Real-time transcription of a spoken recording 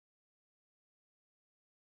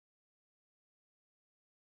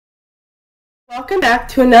Welcome back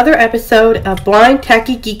to another episode of Blind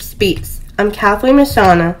Techie Geek Speaks. I'm Kathleen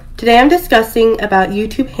Mashana. Today I'm discussing about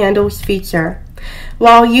YouTube handles feature.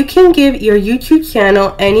 While you can give your YouTube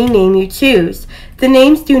channel any name you choose, the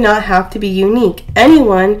names do not have to be unique.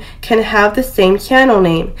 Anyone can have the same channel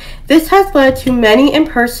name. This has led to many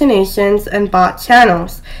impersonations and bot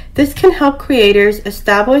channels. This can help creators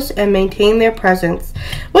establish and maintain their presence.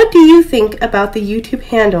 What do you think about the YouTube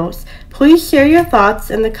handles? Please share your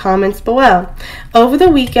thoughts in the comments below. Over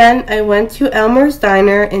the weekend, I went to Elmer's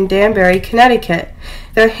Diner in Danbury, Connecticut.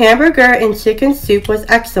 Their hamburger and chicken soup was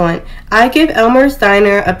excellent. I give Elmer's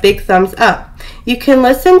Diner a big thumbs up. You can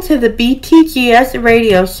listen to the BTGS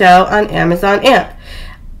radio show on Amazon Amp.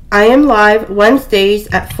 I am live Wednesdays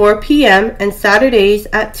at 4 p.m. and Saturdays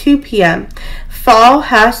at 2 p.m. Follow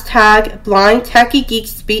hashtag Blind Techie Geek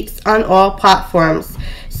Speaks on all platforms.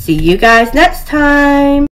 See you guys next time.